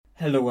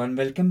Hello and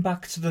welcome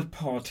back to the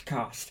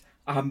podcast.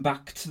 I'm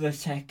back to the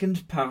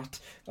second part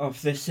of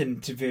this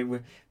interview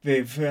with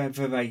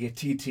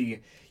Variety Tea.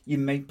 You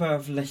might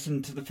have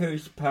listened to the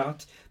first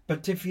part,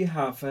 but if you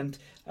haven't,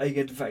 I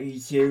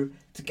advise you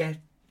to get,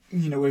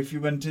 if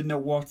you want to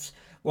know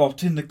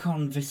what in the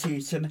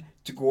conversation,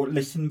 to go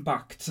listen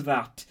back to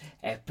that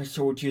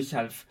episode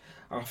yourself.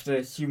 After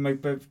this, you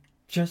might have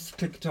just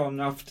clicked on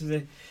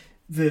after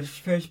the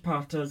first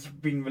part has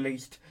been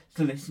released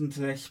to listen to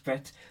this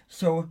bit.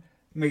 So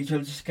may as well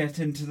just get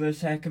into the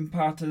second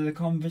part of the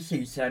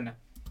conversation.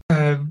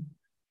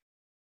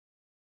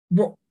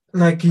 What,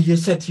 like you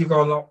said, you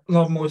got a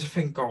lot more to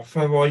think of.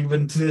 What you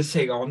want to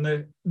say on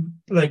it?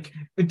 Like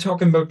we're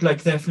talking about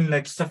like definitely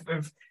like stuff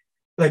of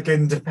like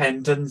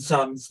independence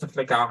and stuff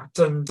like that.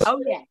 And so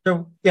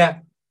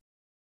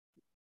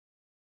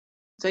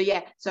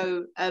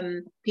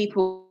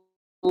people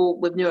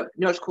with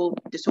neurological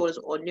disorders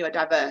or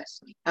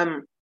neurodiverse,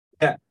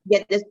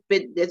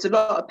 there's a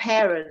lot of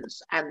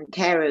parents and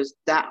carers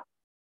that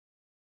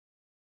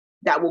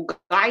will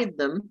guide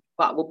them,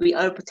 but will be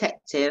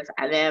overprotective,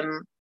 and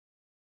then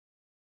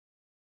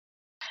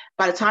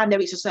by the time they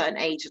reach a certain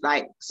age,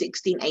 like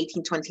 16,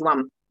 18,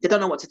 21, they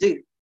don't know what to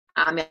do.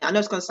 I mean, I know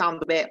it's going to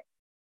sound a bit,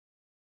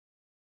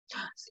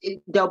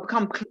 they'll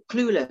become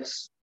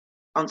clueless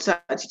on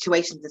certain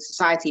situations in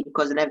society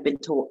because they've never been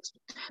taught.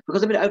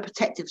 Because they've been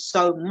overprotective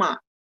so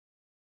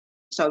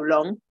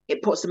long,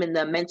 it puts them in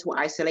their mental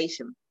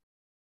isolation.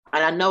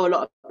 And I know a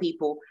lot of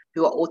people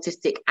who are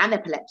autistic and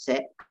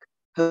epileptic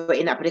who are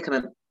in that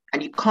predicament,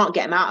 and you can't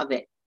get them out of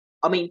it.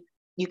 I mean,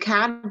 you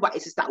can, but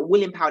it's just that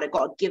willing power. They've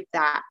got to give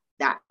that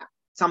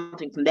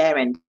something from their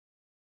end.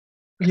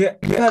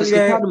 Because you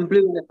tell them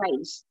blue in the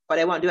face, but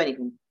they won't do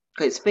anything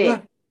because it's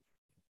fear.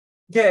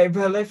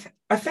 Well,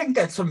 I think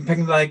that's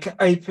something like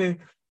I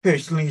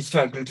personally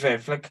struggled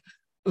with.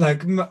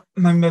 Like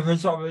my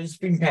mother's always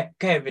been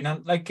caring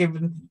and like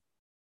given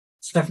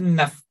stuff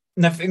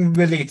nothing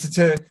related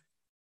to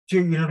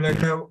she's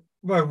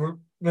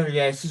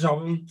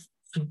always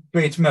a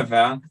great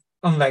mother,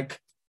 and like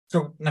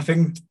so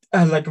nothing.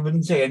 Like I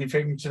wouldn't say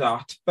anything to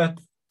that, but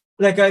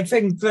like I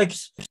think like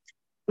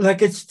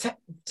it's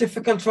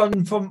difficult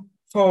one for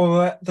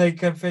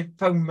like I've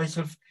found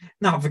myself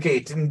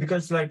navigating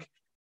because like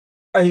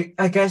I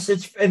guess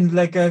it's been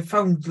like I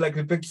found like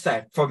a big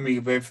step for me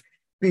with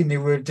being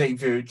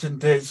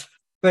neurodivergent is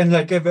when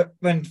like I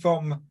went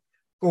from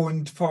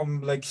going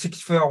from like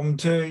sixth form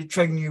to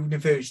trying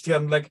university,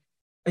 and like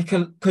I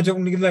could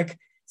only like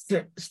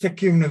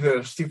stick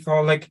university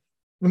for like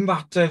no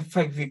matter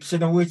 5 weeks. I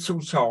know it's so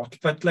short,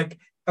 but like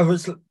I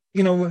was have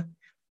you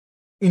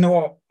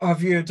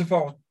heard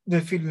of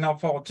the feeling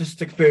of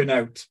autistic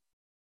burnout?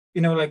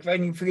 Like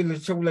when you feel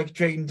so like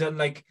drained and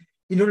like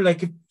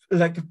like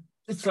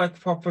it's like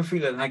proper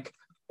feeling like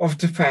of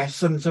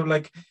depression. So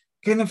like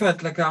kind of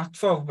felt like that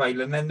for a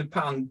while, and then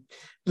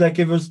like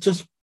it was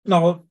just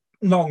not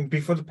long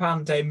before the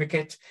pandemic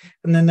hit,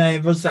 and then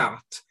there was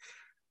that.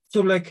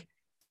 So like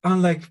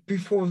and like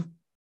before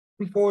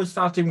I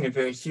started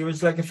university, it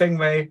was like a thing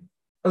where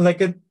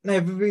like I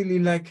never really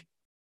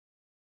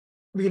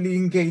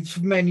engaged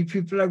with many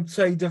people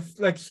outside of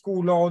like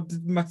school or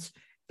did much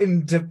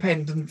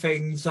independent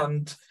things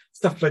and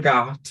stuff like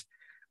that.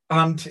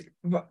 And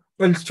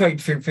trying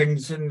to do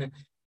things in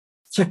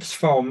sixth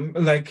form,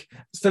 like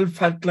still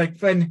felt like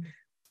when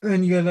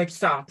you're like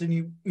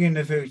starting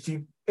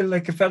university,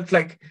 like it felt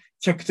like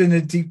chucked in a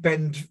deep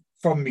end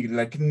for me,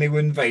 like a new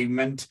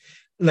environment,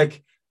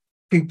 like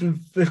people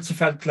that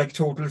felt like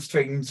total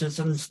strangers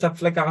and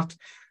stuff like that.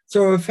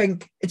 So I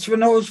think it's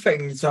one of those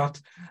things that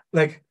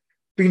like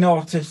being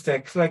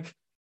autistic, like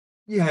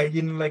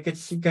like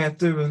it's get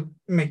to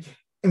make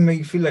it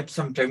may feel like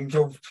sometimes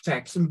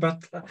overprotection,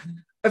 but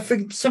I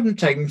think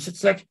sometimes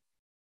it's like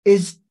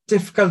it's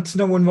difficult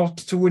knowing what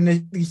to do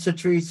in these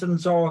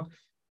situations, or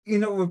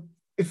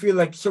if you're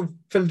like so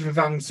filled with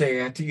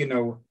anxiety.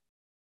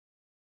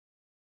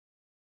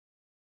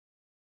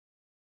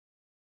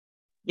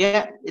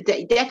 Yeah,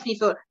 definitely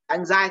feel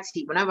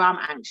anxiety. Whenever I'm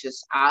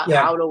anxious,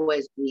 I'll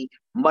always be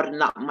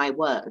muddling up my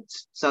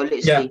words. So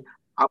literally,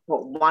 I'll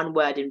put one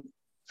word in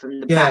from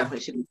the back when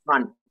it should be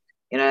front.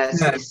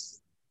 That's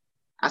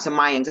when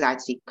my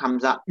anxiety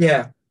comes up.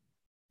 But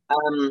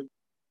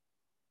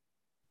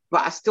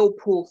I still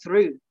pull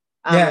through.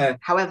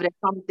 However,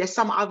 there's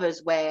some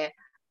others where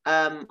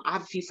I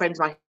have a few friends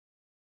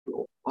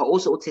who are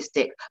also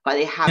autistic, but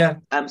they have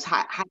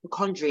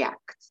hypochondriac.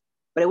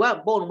 But they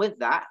weren't born with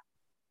that.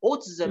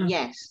 Autism,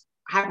 yes.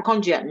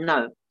 Hypochondriac,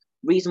 no.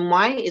 Reason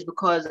why is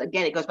because,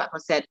 again, it goes back to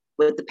what I said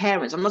with the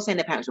parents. I'm not saying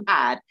their parents were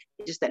bad.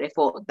 It's just that they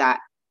thought that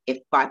if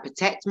I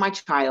protect my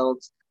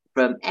child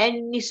from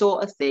any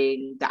sort of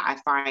thing that I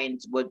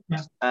find would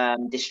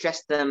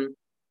distress them,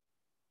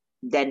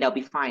 then they'll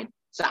be fine.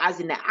 So as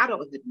in their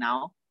adulthood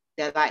now,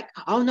 they're like,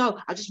 oh no,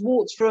 I just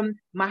walked from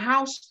my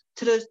house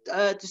to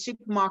the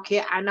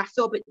supermarket and I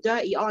feel a bit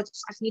dirty. I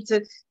just need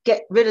to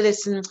get rid of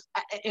this, and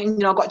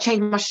I've got to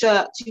change my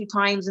shirt 2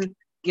 times, and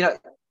I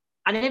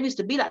never used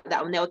to be like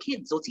that when they were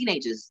kids or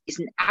teenagers. It's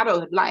an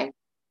adulthood life.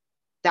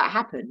 that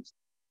happens.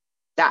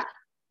 That,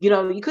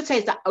 you could say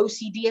it's that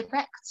OCD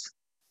effect.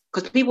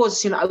 Because people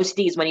assume that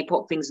OCD is when you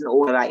put things in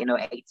order, like,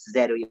 A to Z,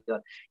 or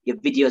your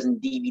videos and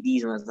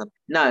DVDs and stuff.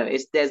 No,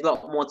 there's a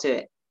lot more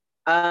to it.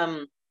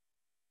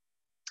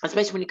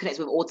 Especially when you connect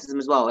with autism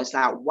as well. It's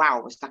like,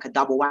 wow, it's like a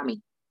double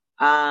whammy.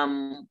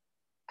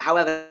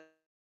 However,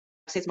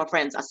 I say to my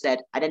friends, I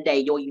said, at the end of the day,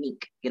 you're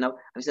unique. I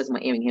said to my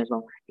earring here as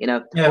well.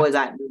 Always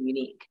like being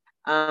unique.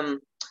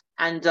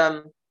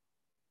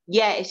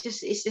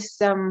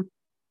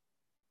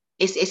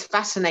 It's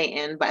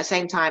fascinating, but at the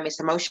same time, it's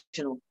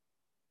emotional.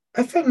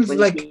 I think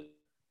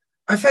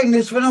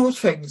it's one of those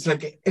things,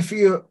 like, if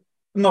you're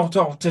not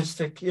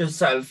autistic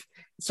yourself,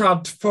 it's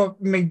hard for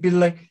maybe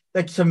like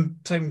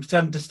sometimes to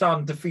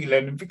understand the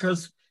feeling,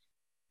 because,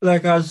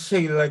 like I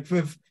say, like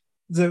with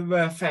the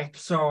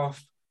effects of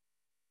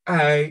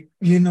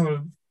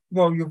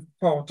what you've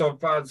thought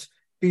of as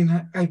being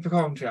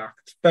hypochondriac,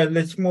 but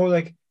it's more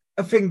like,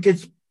 I think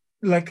it's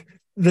like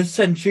the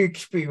sensory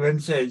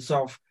experiences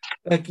of,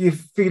 like, you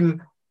feel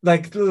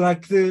like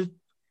the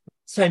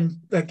a sense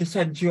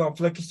of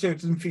like a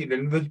certain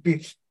feeling would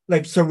be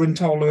like so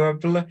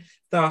intolerable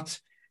that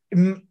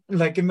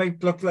like it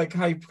might look like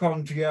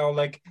hypochondria, or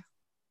like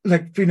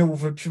being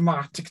over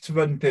dramatic to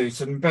one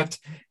person, but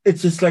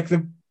it's just like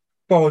the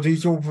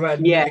body's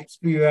overwhelming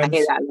experience. I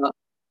hear that a lot.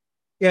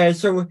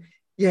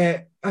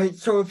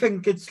 So I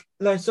think it's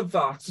less of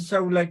that.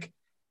 So like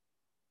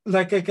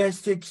I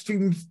guess the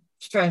extreme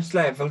stress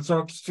levels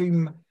or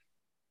extreme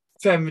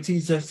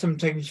extremities are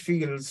sometimes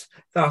feels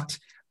that,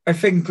 I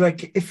think,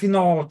 like, if you're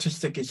not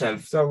autistic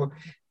yourself, so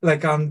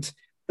like, and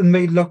it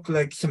may look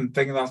like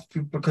something that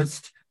people could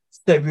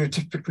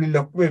stereotypically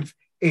look with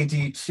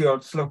ADHD, or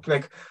it's look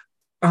like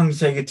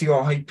anxiety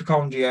or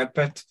hypochondria,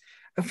 but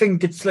I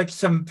think it's like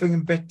something a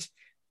bit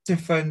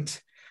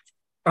different,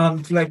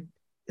 and like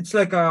it's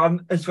like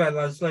as well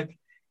as like,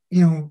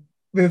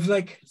 with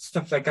like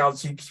stuff like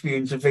as the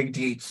experience of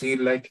ADHD,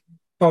 like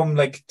from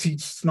like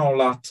teachers and all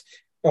that,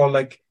 or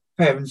like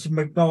parents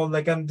might not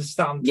like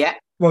understand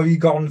what you've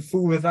gone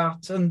through with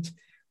that, and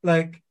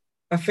like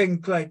I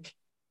think like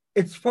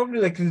it's probably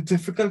like a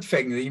difficult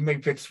thing that you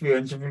might be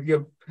experiencing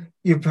with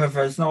your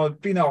brothers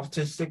not being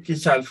autistic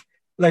yourself,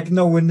 like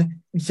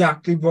knowing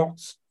exactly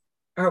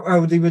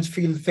how they would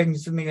feel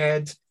things in the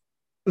head,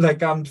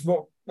 like, and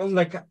what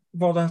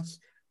that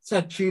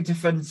sexual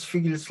difference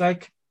feels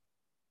like,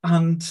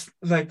 and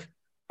like,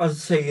 as I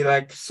say,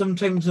 like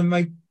sometimes it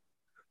might,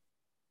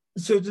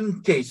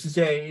 certain cases,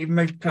 it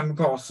might come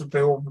across a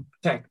bit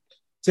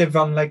overprotective,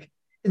 and like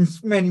in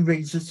many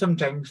ways,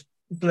 sometimes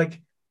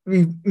like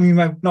we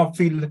might not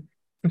feel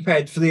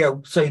prepared for the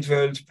outside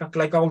world, but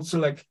like also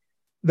like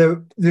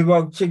the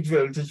outside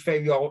world is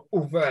very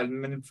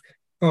overwhelming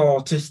for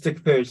an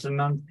autistic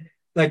person, and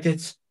like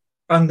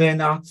and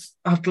then at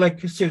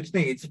like a certain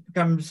age it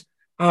becomes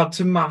hard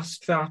to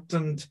mask that,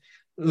 and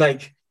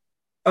like,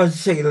 as I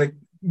say, like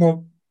what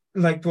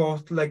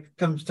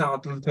comes to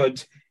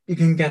adulthood, you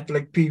can get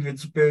like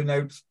periods of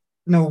burnout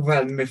and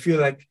overwhelm if you're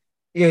like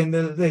in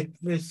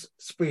this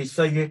space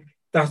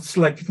that's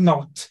like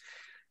not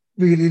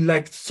really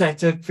like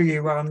set up for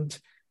you, and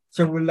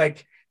so we're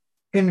like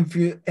kind of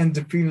end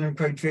up feeling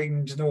quite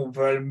drained and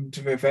overwhelmed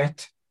with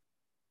it.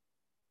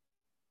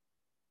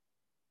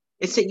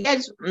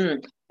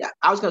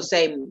 I was gonna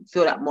say,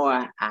 feel like more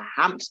a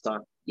hamster,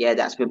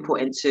 that's been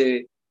put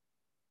into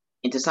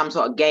some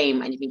sort of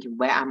game, and you're thinking,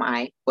 where am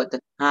I? What the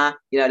like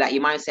your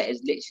mindset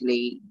is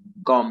literally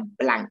gone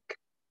blank.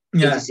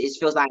 It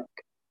feels like,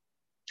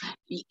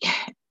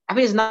 I think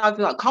it's another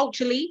thing, like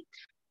culturally,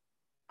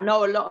 I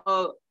know not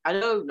a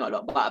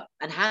lot, but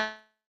a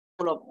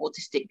handful of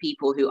autistic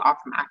people who are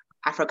from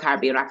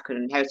Afro-Caribbean,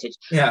 African heritage,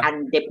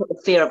 and they put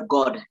the fear of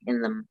God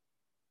in them.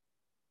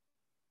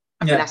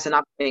 I think that's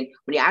another thing.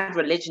 When you add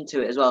religion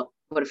to it as well,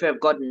 put the fear of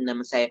God in them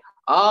and say,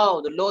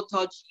 oh, the Lord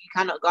told you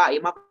cannot go out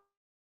your mother's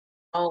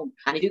home,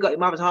 and if you got your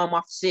mother's home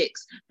after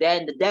 6,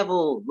 then the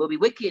devil will be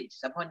wicked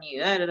upon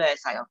you.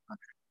 It's like, oh,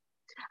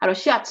 I don't,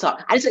 shut up.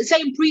 And it's the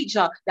same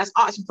preacher that's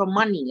asking for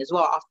money as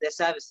well after their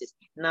services.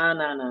 No.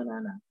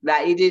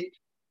 Like, it is,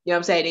 what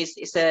I'm saying?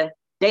 It's a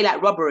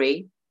daylight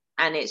robbery,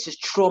 and it's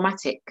just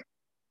traumatic.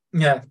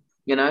 Yeah.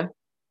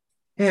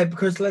 Yeah,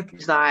 because like,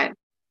 it's like,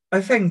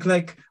 I think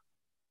like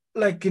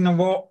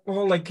what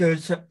like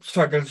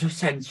struggles with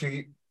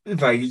sensory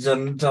vibes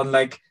and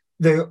like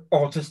the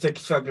autistic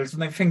struggles,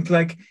 and I think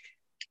like,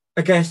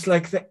 I guess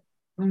like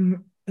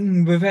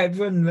with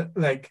everyone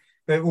like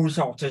who's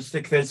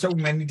autistic, there's so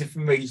many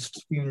different ways to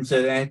experience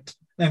it.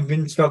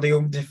 Everyone's got their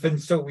own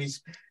different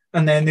stories,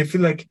 and then if you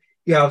like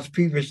you have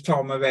previous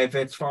trauma, whether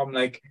it's from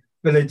like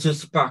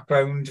religious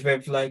background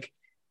with like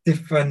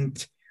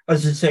different,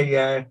 as I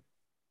say,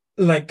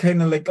 like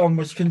kind of like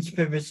almost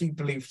conspiracy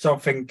beliefs or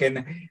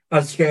thinking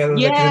as like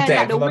the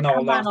devil like the and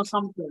all that. or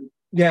something.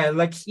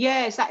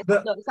 It's like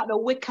the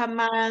Wicker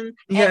Man,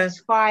 Yeah.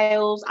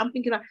 X-Files. I'm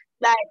thinking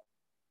like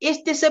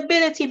it's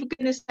disability, for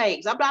goodness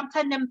sakes. I'm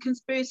telling them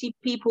conspiracy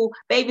people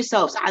behave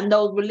yourselves, and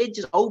those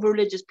over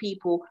religious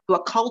people who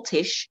are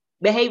cultish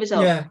behave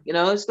yourselves. Yeah.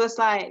 It's just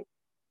like,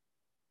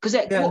 Because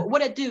what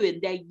they're doing,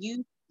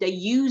 they're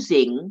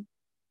using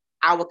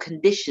our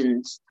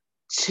conditions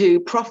to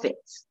profit.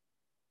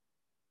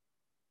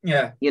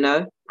 Yeah. You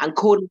know, and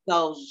call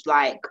themselves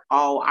like,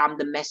 oh, I'm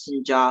the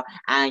messenger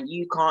and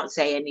you can't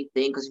say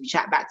anything because if you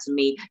chat back to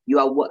me, you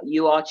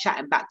are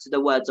chatting back to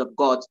the words of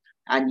God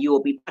and you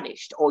will be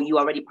punished, or you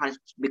are already punished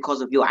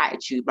because of your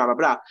attitude, blah, blah,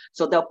 blah.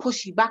 So they'll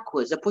push you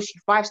backwards. They'll push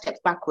you 5 steps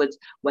backwards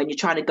when you're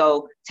trying to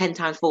go 10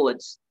 times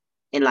forwards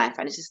in life.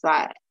 And it's just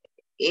like,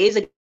 it is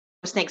a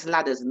snakes and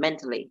ladders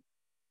mentally.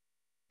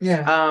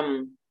 Yeah.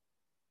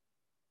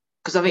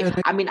 Because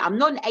I mean, I'm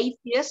not an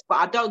atheist, but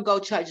I don't go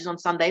churches on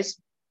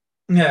Sundays.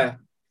 Yeah.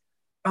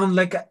 And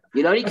like,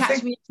 you'll only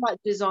catch me in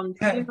churches on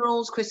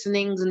funerals,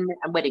 christenings, and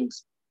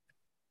weddings.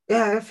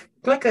 Yeah,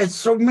 like there's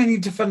so many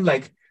different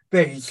like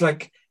ways,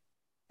 like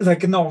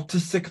an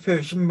autistic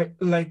person,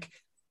 like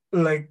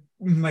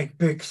might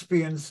be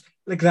experience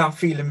like that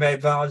feeling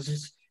where I was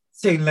just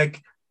saying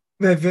like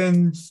whether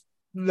in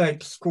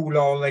like school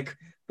or like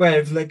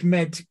wherever like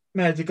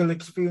medical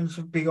experience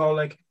would be, or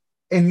like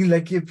any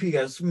like your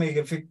peers may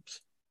have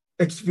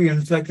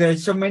experienced. Like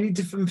there's so many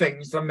different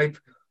things that may,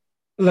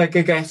 like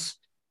I guess,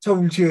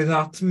 told you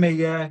that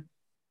may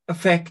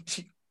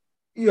affect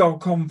your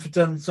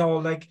confidence,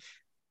 or like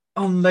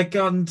on like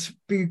and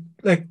be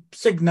like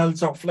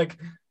signals of like,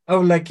 oh,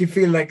 like you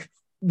feel like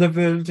the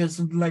world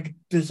isn't like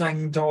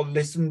designed or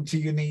listen to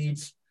your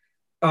needs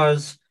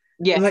as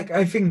like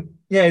I think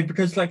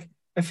because like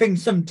I think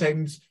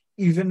sometimes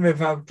even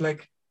without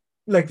like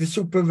the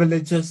super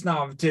religious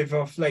narrative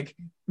of like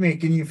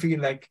making you feel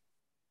like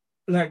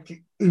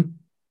you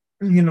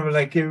know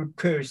like you're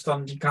cursed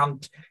and you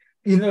can't,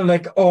 you know,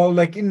 like, or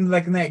like in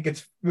like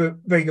negative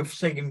way of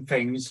saying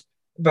things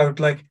about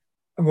like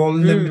what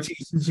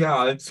limitations you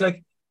are. It's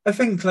like I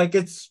think like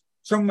it's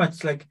so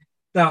much like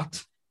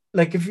that.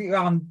 Like if you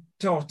aren't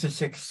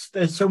autistic,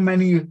 there's so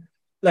many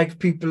like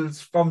people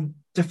from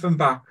different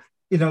back,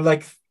 you know,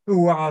 like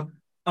who aren't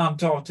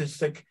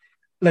autistic,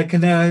 like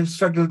and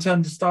struggle to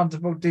understand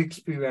about the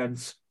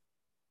experience.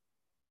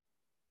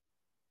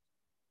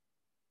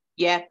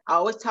 Yeah, I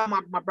always tell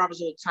my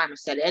brothers all the time. I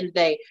said, at the end of the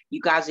day, you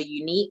guys are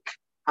unique.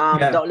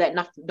 Don't let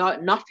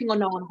nothing or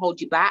no one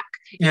hold you back.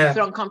 If you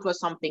feel uncomfortable with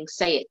something,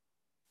 say it.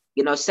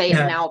 You know, say it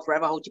now,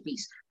 forever hold your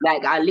peace.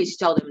 Like I literally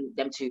tell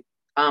them to,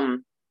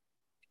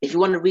 if you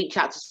want to reach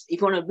out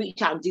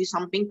and do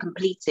something,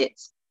 complete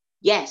it.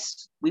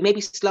 Yes, we may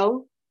be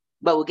slow,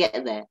 but we'll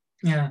get there.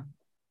 Yeah.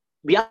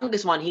 The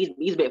youngest one,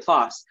 he's a bit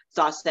fast.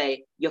 So I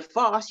say, you're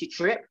fast, you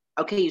trip.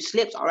 Okay, you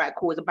slipped. All right,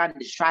 cool. It's a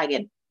bandage. Try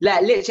again.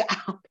 Like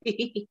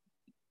literally.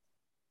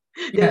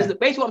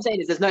 Basically what I'm saying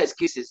is there's no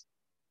excuses.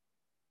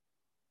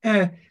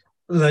 Yeah,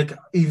 like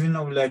even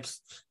though like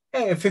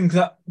I think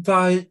that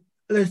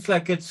it's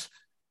like I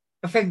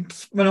think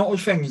one of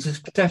those things is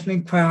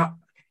definitely quite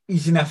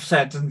easy enough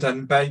said and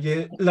done, but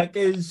you like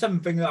it's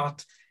something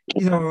that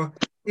you know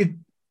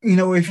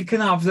if you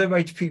can have the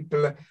right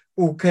people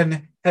who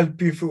can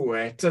help you through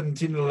it, and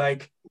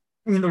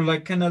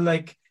kind of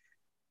like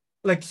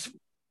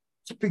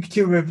speak to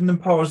you with a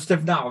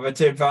positive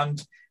narrative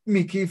and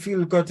make you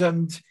feel good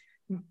and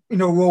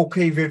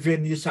okay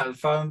within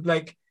yourself, and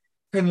like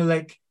kind of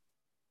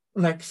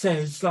like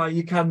says like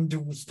you can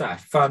do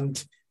stuff,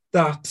 and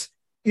that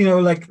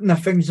like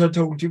nothing's gonna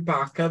hold you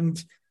back,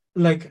 and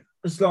like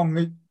as long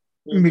as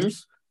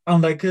makes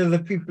and like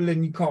the people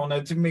in your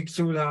corner to make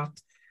sure that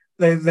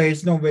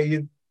there's no way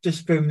you're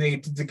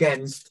discriminated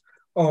against,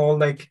 or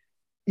like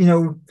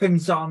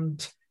things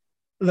aren't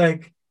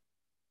like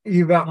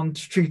you aren't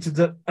treated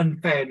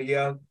unfairly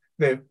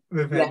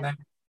within it.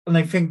 And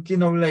I think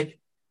like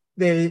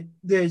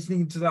there's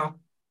need to that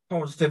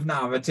positive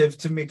narrative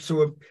to make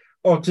sure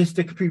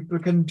autistic people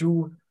can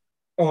do,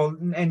 or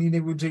any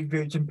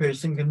neurodivergent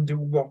person can do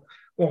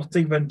what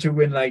they want to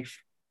in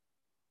life.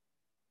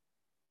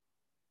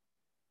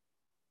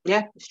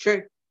 Yeah, it's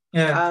true.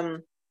 Yeah.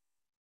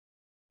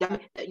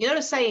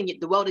 The saying,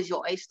 the world is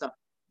your oyster.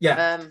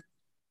 Yeah.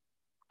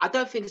 I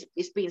don't think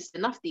it's been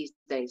enough these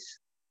days.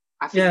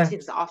 I think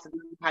since after the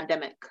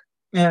pandemic,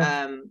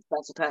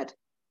 that's occurred.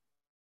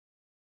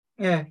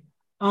 Yeah.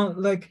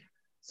 Like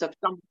so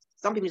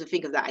some people need to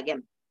think of that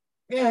again.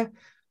 Yeah.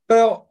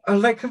 Well,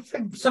 like I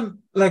think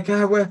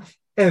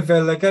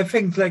I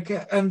think like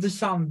I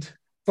understand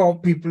for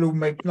people who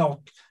might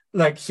not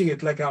like see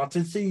it like that.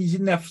 It's easy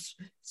enough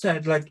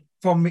said like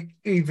from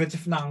either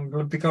different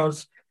angle,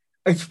 because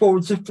I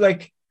suppose if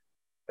like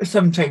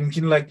sometimes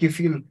like you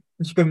feel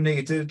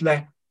discriminated,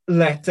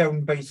 let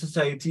down by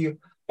society,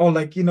 or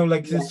like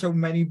there's so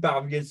many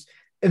barriers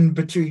in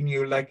between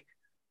you. Like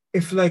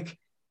if like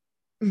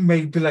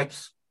maybe like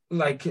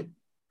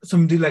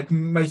somebody like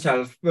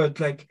myself, but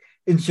like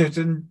in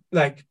certain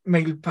like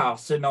male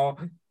person or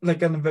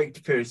like an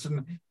white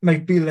person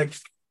might be like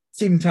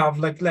seem to have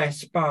like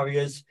less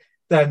barriers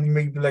than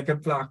maybe like a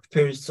black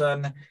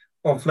person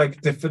of like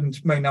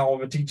different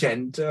minority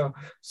gender,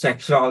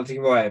 sexuality,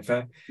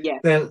 whatever. Yeah.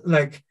 They're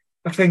like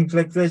I think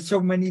like there's so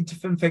many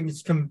different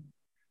things can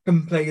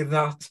play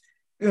that,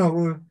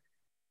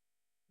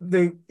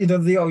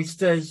 the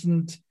oyster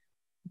isn't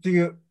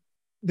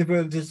the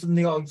world isn't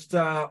the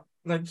oyster,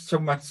 like so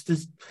much,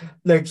 there's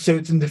like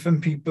certain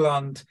different people,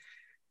 and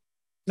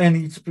there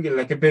needs to be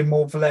like a bit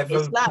more of a level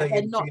It's like we're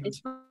playing not. field.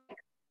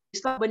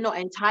 It's like we're not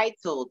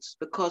entitled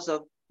because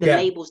of the Yeah,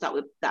 labels that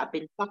have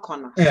been stuck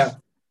on yeah, us.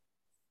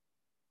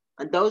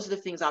 And those are the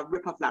things I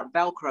rip off like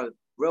Velcro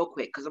real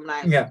quick, because I'm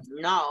like, yeah,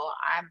 no,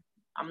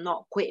 I'm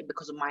not quitting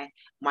because of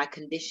my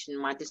condition,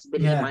 my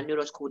disability, yeah, my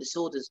neurological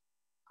disorders.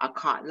 I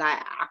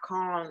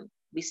can't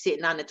be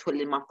sitting down there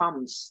twiddling my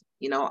thumbs.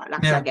 Like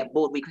I said, I yeah, get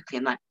bored really quickly,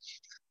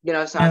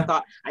 and so I yeah,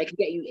 thought it can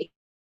get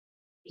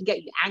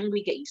you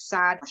angry, get you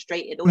sad,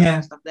 frustrated, all that kind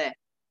yeah, of stuff there.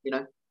 You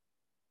know.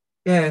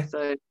 yeah.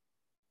 So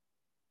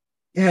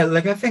Yeah,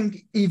 like I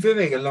think either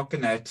way you're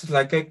looking at,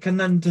 like I can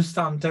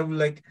understand how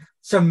like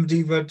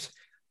somebody would,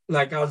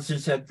 like as you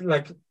said,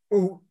 like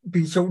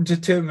be so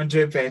determined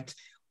with it,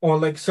 or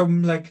like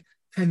some like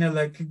kind of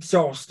like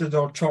exhausted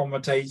or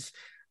traumatized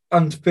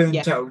and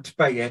yeah, burnt out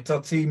by it,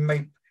 that he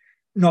might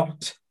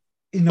not,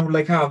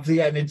 like have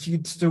the energy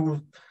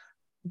to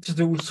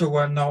do so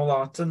and all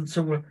that. And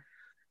so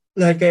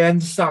like I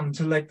understand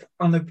to like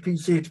and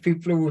appreciate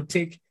people who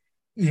take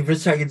either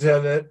side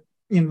of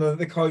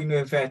the coin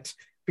with it,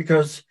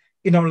 because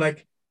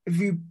like if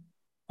you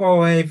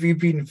or have you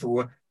been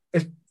for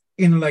it,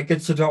 like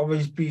it should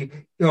always be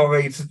your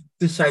way to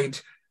decide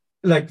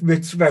like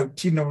which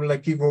route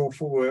like you go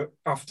for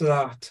after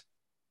that.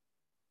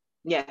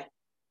 yeah.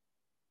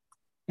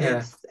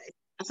 Yeah,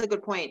 That's a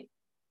good point.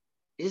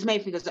 It just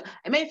made me think.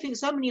 It made me think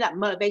so many like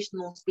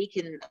motivational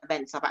speaking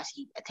events I've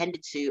actually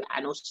attended to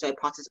and also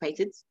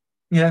participated.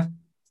 yeah,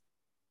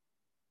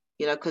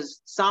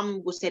 Because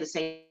some will say the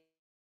same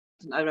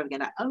thing over and over again,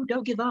 like, "Oh,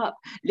 don't give up,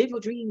 live your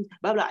dreams,"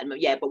 blah blah. And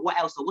yeah, but what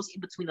else? Or what's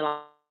in between the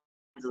lines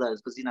of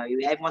those? Because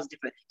everyone's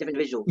different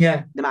individual,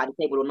 yeah, no matter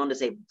disabled or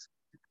non-disabled.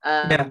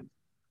 yeah,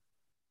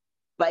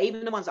 But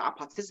even the ones that I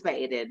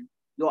participated in,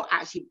 you're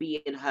actually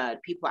being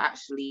heard. People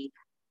actually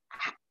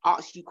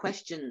ask you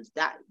questions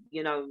that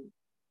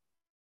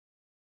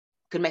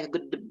can make a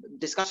good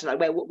discussion.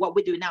 Like what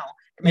we're doing now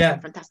can make a yeah,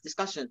 fantastic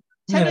discussion.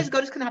 10 years yeah, ago,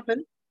 this couldn't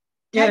happen.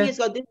 10 yeah, years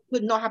ago, this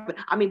could not happen.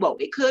 I mean, well,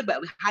 it could, but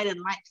it was highly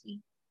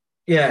unlikely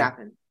it could yeah,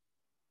 happen.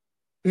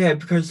 yeah,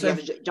 because You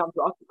have to jump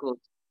through obstacles.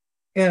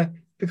 yeah,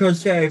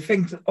 because I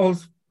think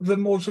also the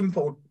most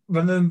important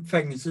one of the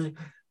things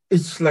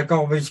is like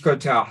always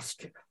good to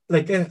ask.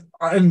 Like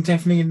I'm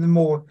definitely in the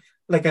more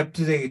like up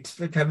to date,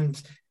 like having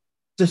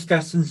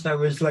discussions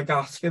now is like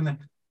asking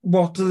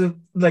what are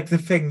the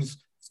things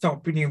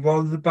stopping you, what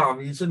are the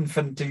barriers in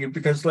front of you?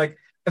 Because like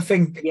I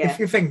think Yeah, if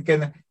you're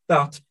thinking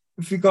that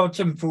if you got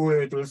some for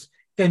hurdles,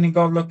 then you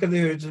gotta look at the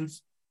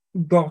hurdles,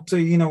 got to,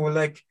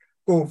 like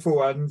go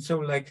forward. And so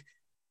like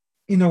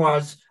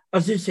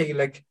as you say,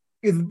 like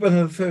you're one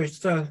of the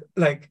first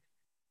like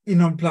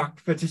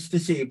black British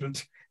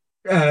disabled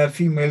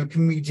female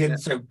yeah,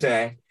 comedians out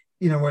there,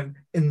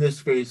 in this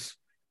space.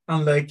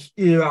 And like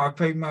you are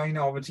quite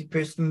minority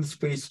person in the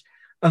space.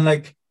 And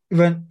like you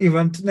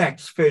went to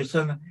next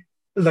person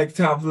like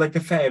to have like a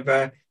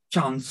fairer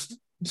chance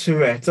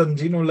to it,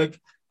 and like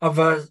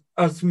have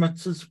as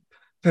much as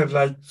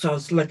privilege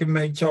as like a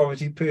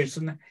majority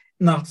person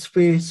in that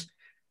space.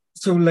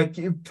 So like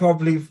you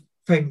probably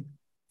think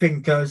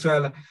as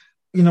well,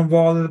 what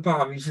are the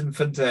barriers in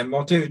front of them,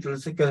 what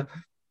hurdles like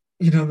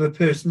the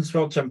person's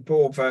will jump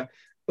over,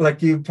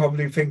 like you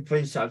probably think for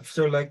yourself.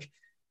 So like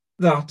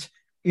that,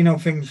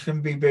 things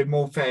can be a bit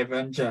more fair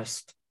and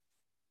just.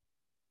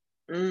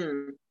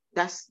 mm,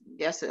 that's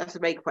a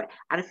very good point.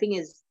 And the thing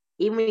is,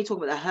 even when you talk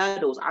about the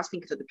hurdles, I was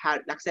thinking of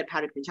like I said,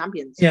 Paralympic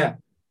champions. Yeah.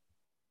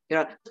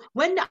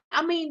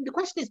 The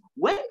question is,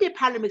 when did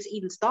Paralympics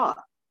even start?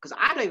 Because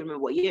I don't even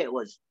remember what year it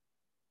was.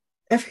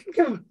 I think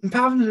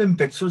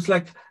Paralympics was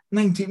like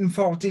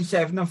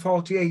 1947 or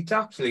 48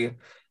 actually.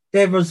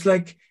 There was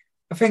like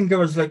I think it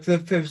was like the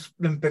first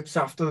Olympics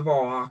after the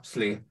war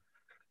actually.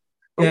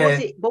 But Yeah.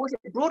 was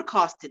it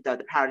broadcasted though,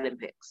 the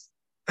Paralympics?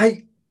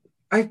 I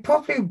I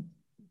probably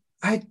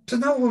I don't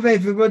know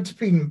whether it would have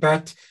been,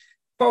 but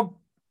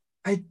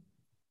I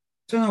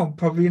don't know,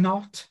 probably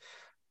not.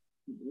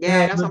 Yeah,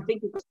 Yeah, that's what I'm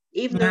thinking.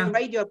 Even the yeah,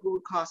 radio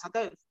broadcast, I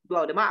don't.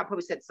 Well, they might have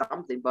probably said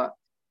something, but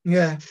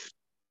yeah,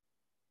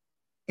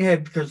 yeah,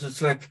 because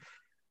it's like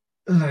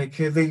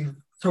they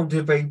told you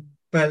about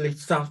well, it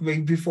started way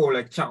before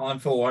like Channel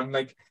 4, and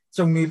like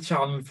so many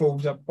Channel 4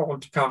 that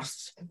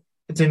podcasts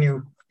it's a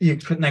new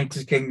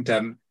United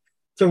Kingdom.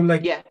 So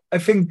like yeah. I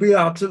think we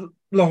had a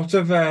lot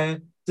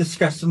of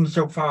discussion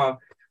so far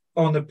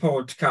on the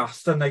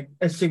podcast, and I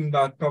assume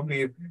that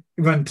probably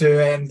we want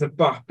to end up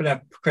wrapping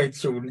up quite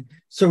soon.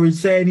 So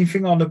is there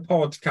anything on the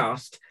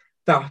podcast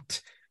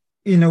that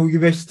you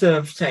wish to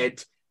have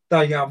said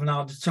that you haven't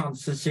had a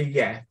chance to see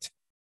yet?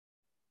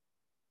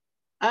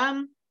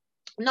 Um,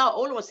 no,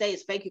 all I will say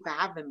is thank you for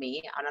having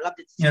me, and I love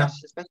the Yeah,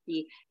 discussion,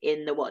 especially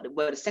in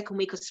the second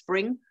week of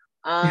spring.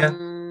 yeah,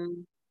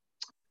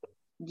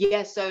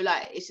 Yeah, so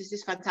like it's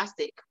just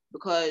fantastic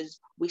because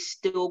we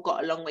still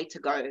got a long way to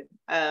go.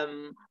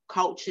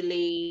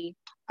 Culturally,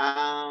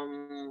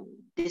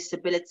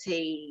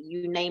 disability,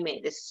 you name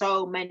it. There's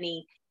so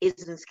many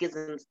isms and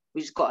schisms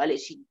we just got to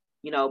literally,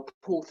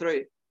 pull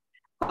through.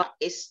 But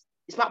it's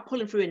about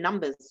pulling through in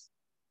numbers.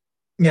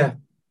 Yeah,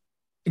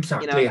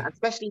 exactly.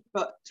 Especially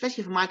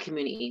for my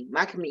community.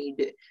 My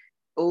community,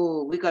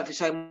 we go for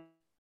so much,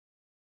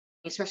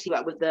 especially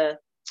like with the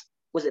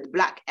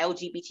Black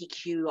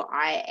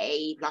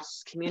LGBTQIA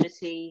plus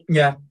community.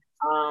 Yeah.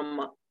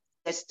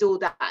 There's still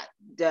that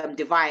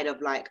divide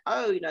of like,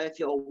 if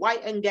you're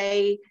white and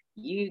gay,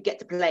 you get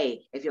to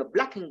play. If you're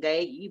black and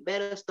gay, you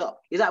better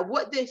stop. It's like,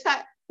 what? It's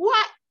like,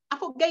 what? I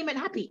thought gay meant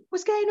happy.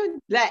 What's going on?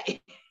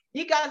 Like,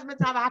 you guys meant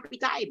to have a happy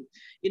time.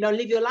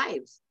 Live your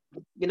lives.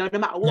 No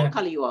matter what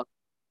color you are.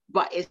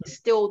 But it's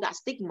still that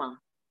stigma.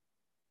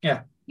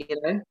 Yeah.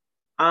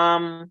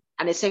 And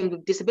the same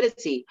with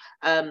disability.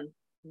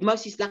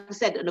 Mostly, like I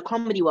said, in the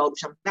comedy world,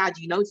 which I'm glad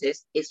you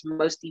noticed, it's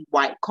mostly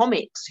white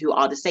comics who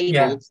are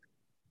disabled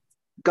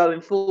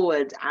going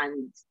forward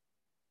and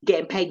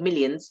getting paid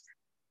millions,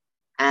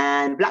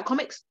 and black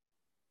comics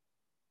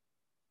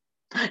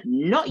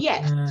not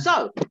yet.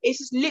 So it's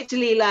just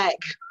literally like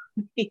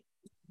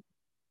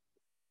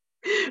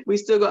we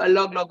still got a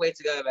long way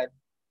to go, man.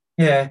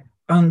 Yeah,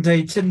 and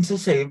I tend to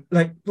say,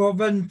 like,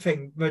 one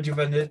thing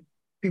that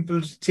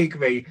people take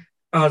away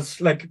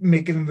as like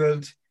making the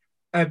world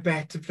a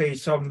better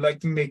place, on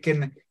like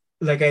making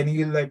like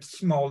any like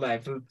small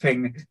level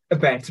thing a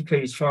better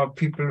place for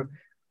people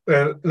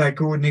like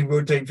who are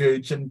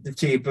neurodivergent and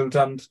disabled,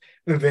 and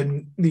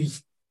within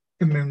these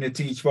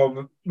communities.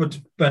 What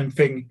would one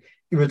thing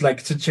you would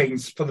like to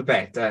change for the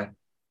better?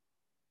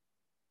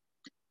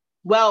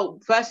 Well,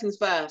 first things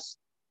first,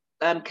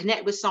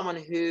 connect with someone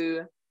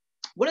who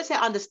wouldn't say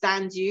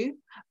understands you,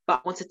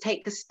 but wants to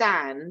take a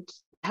stand,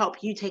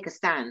 help you take a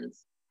stand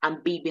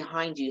and be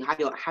behind you, have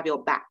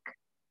your back.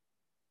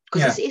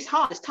 Because it's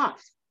hard, it's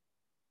tough.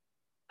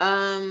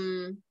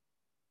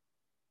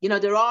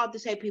 There are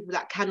disabled people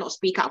that cannot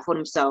speak out for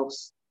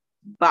themselves,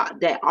 but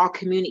there are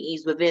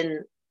communities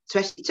within,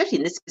 especially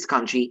in this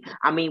country.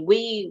 I mean,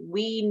 we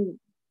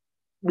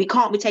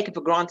can't be taken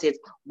for granted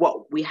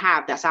what we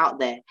have that's out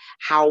there.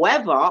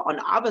 However, on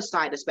the other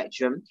side of the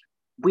spectrum,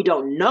 we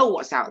don't know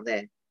what's out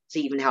there to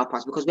even help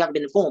us because we haven't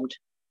been informed.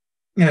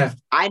 Yeah,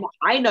 I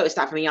noticed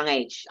that from a young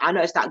age. I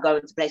noticed that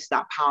going to places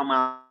like Pall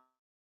Mall,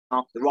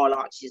 the Royal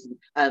Arches,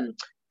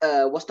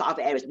 what's the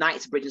other areas,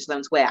 Knightsbridge and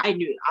Sloane Square. I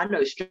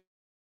know straight.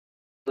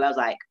 I was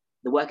like,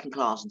 the working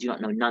class do not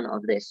know none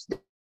of this.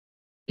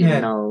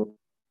 Even though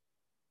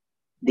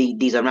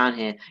these are around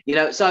here,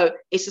 So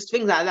it's just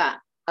things like that.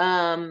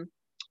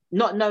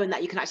 Not knowing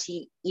that you can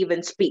actually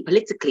even speak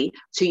politically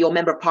to your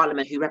member of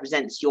parliament who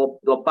represents your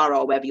borough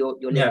or wherever you're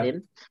living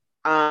in.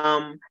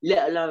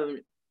 Let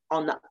alone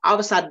on the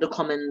other side of the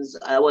commons,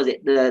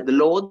 the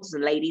lords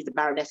and ladies, the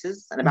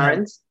baronesses and the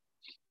barons,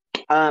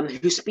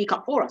 who speak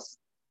up for us.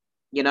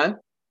 You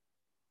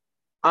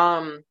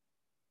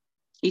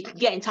can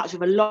get in touch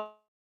with a lot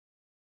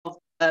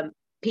of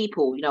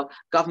people,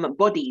 government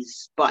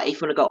bodies. But if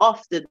you want to go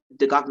off the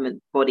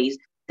government bodies,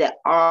 there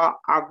are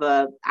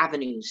other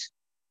avenues.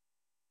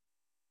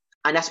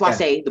 And that's why I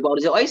say the world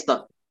is an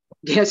oyster.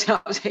 You know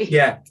what I'm saying?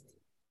 Yeah.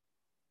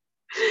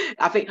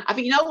 I think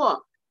you know what?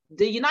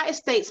 The United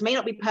States may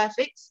not be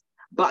perfect,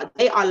 but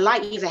they are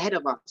light years ahead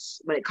of us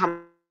when it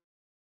comes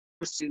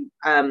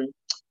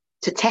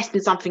to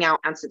testing something out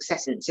and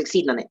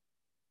succeeding on it.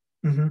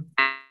 Mm-hmm.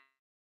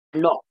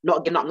 And not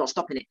giving up, not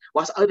stopping it.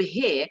 Whilst over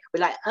here,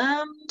 we're like,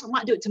 I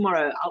might do it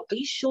tomorrow. Are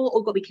you sure?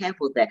 Oh, got to be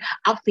careful there.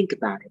 I'll think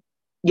about it.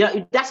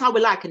 That's how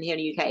we're like in here in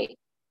the UK.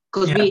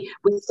 Because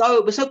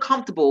we're so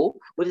comfortable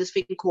with this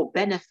thing called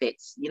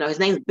benefits. His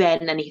name's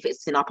Ben and he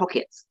fits in our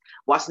pockets.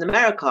 Whilst in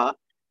America,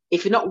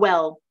 if you're not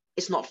well,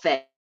 it's not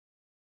fair.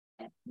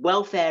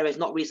 Welfare is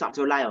not really something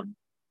to rely on.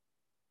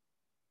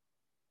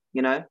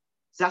 So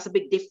that's a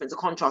big difference, a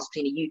contrast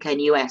between the UK and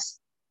the US.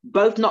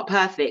 Both not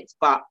perfect,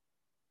 but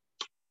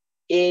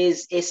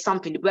is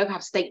something. We both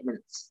have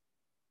statements,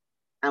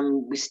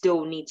 and we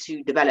still need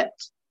to develop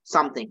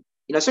something.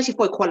 Especially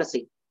for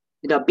equality.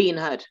 Being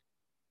heard.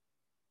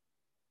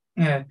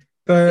 Yeah,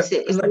 but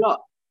it's a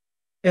lot.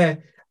 Yeah,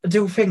 I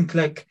do think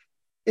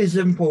it's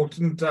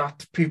important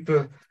that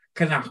people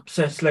can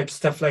access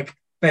stuff like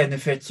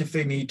benefits if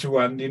they need to.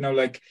 And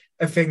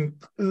I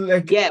think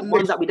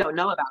ones that we don't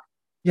know about.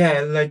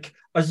 Yeah, as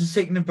I was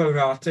thinking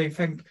about that, I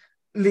think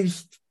at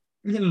least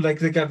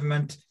the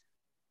government,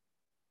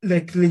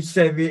 at least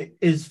there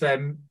is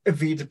them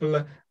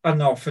available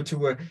and offer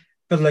to her.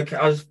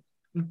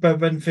 But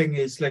one thing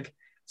is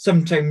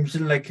sometimes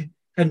in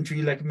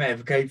country like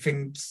America, I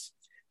think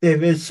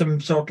there is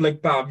some sort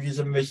of barriers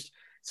and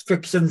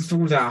restrictions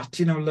through that,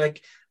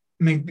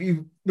 maybe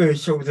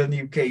worse so than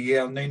the UK,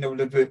 and I know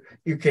that the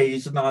UK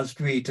isn't as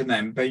great in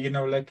them, but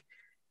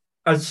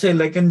I'd say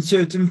in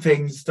certain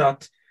things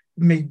that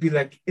maybe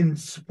in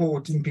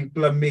supporting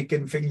people and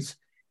making things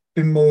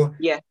be more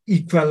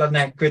equal and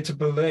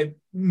equitable,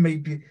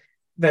 maybe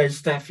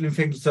there's definitely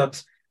things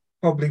that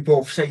probably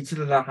both sides of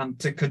the land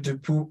could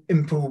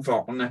improve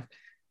on.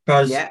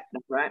 That's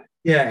right.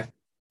 Yeah.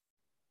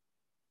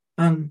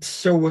 And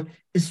so,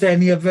 is there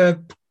any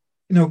other,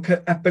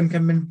 up and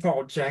coming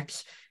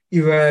projects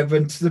you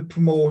want to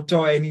promote,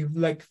 or any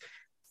like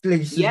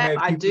places Yeah, where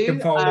I people can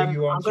do. follow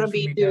you on I'm gonna social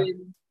be media?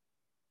 doing.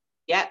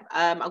 Yeah,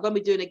 I'm gonna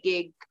be doing a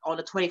gig on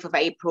the 20th of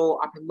April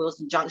up in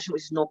Wilson Junction,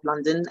 which is North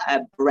London,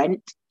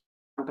 Brent,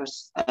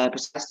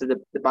 precisely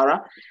the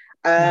borough.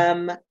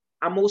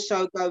 I'm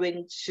also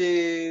going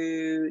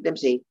to let me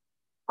see.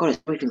 God, there's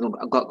so many things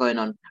I've got going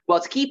on. Well,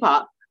 to keep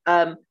up,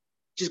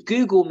 just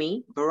Google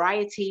me,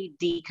 Variety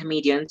D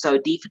comedian. So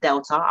D for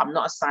Delta. I'm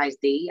not a size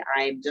D.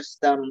 I'm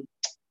just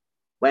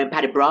wearing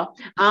padded bra.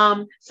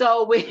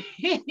 So we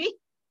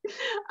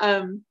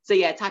so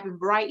yeah, type in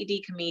Variety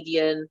D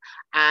comedian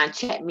and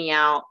check me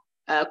out.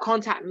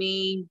 Contact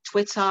me,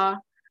 Twitter,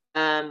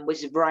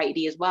 which is Variety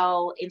D as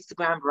well,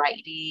 Instagram,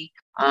 Variety D,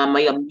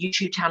 my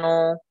YouTube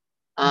channel,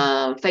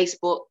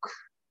 Facebook.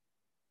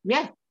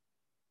 Yeah.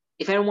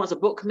 If anyone wants to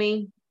book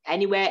me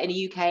anywhere in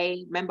the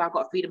UK, remember I've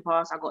got a freedom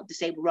pass, I've got a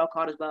disabled rail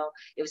card as well.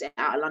 It was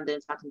out of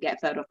London, so I can get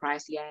third off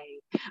price. Yay.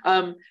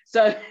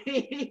 So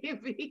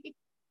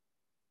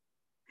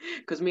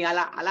because me, I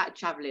like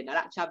traveling. I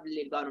like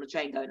traveling, going on a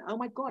train, going, oh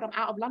my god, I'm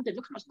out of London.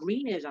 Look how much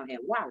green is on here.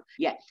 Wow.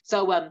 Yeah.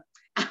 So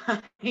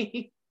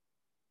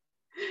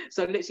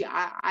so literally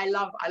I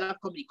love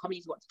comedy. Comedy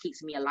is what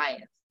keeps me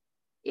alive.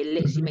 It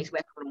literally makes me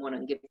wake up in the morning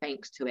and give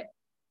thanks to it.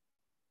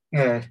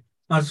 Yeah,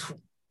 that's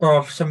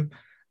awesome.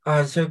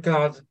 So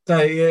glad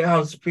that it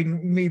has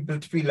been able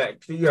to be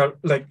like your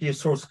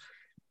source of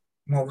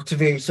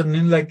motivation,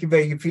 and like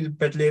where you feel a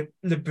bit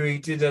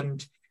liberated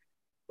and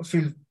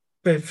feel a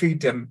bit of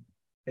freedom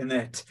in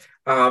it.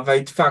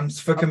 Right, thanks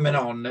for coming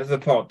on the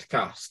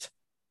podcast.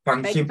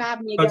 Thank Thank you you for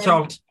having me for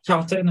again.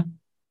 chatting.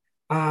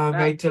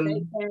 Right,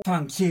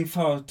 Thank you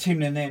for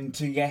tuning in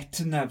to yet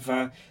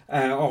another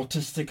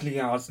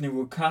Autistically Ours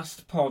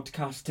Neurocast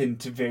podcast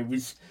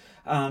interviews,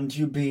 and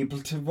you'll be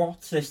able to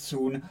watch this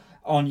soon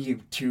on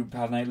YouTube,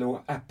 and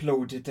I'll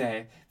upload it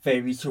there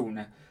very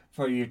soon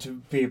for you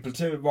to be able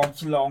to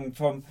watch along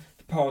from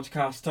the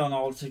podcast, and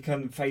also you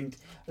can find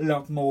a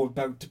lot more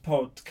about the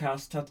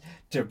podcast at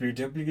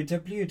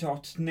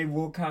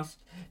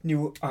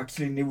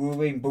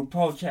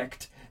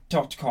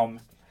www.neurocast.com.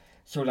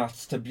 So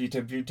that's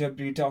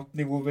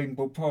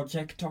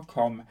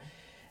www.newrainbowproject.com.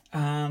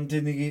 And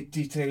in the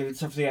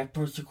details of the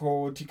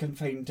episode, you can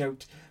find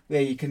out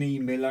where you can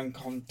email and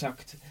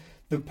contact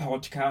the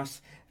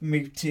podcast. It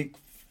may take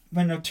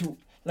 1 or 2,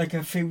 like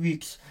a few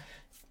weeks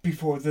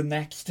before the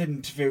next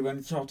interview,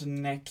 and sort of the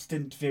next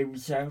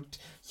interview's out.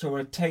 So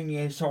a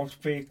tiny sort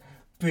of break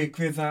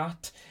with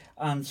that.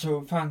 And so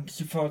thanks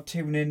for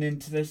tuning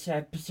into this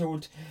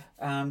episode,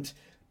 and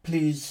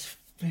please,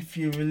 if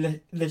you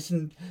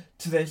listen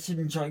to this,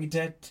 enjoyed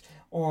it,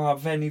 or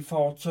have any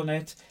thoughts on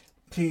it,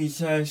 please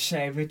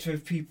share it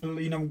with people.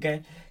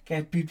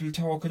 Get people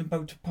talking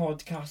about the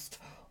podcast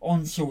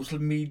on social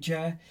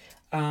media,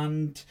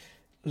 and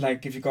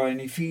like if you got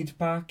any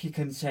feedback, you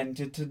can send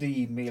it to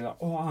the email,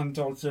 and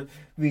also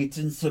rate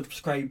and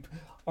subscribe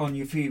on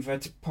your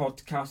favourite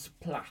podcast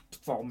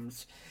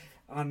platforms.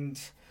 And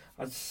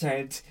as I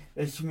said,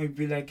 this may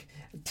be like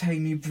a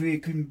tiny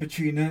break in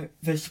between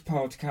this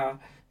podcast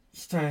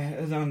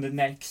and the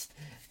next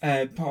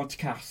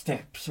podcast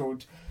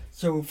episode.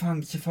 So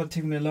thanks for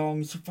tuning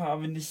along so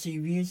far in the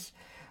series,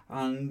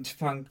 and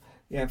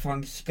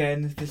thanks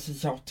again. This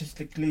is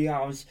Autistically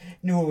Ours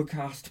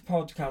Neurocast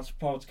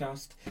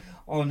podcast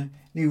on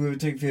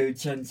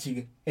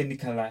neurodivergency in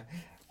colour,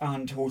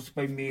 and hosted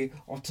by me,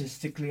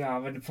 Autistically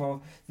Aaron, for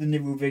the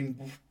New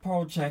Rainbow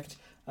Project,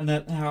 and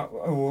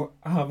our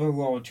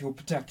audio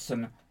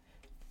protection.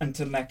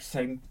 Until next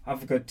time,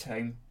 have a good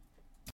time.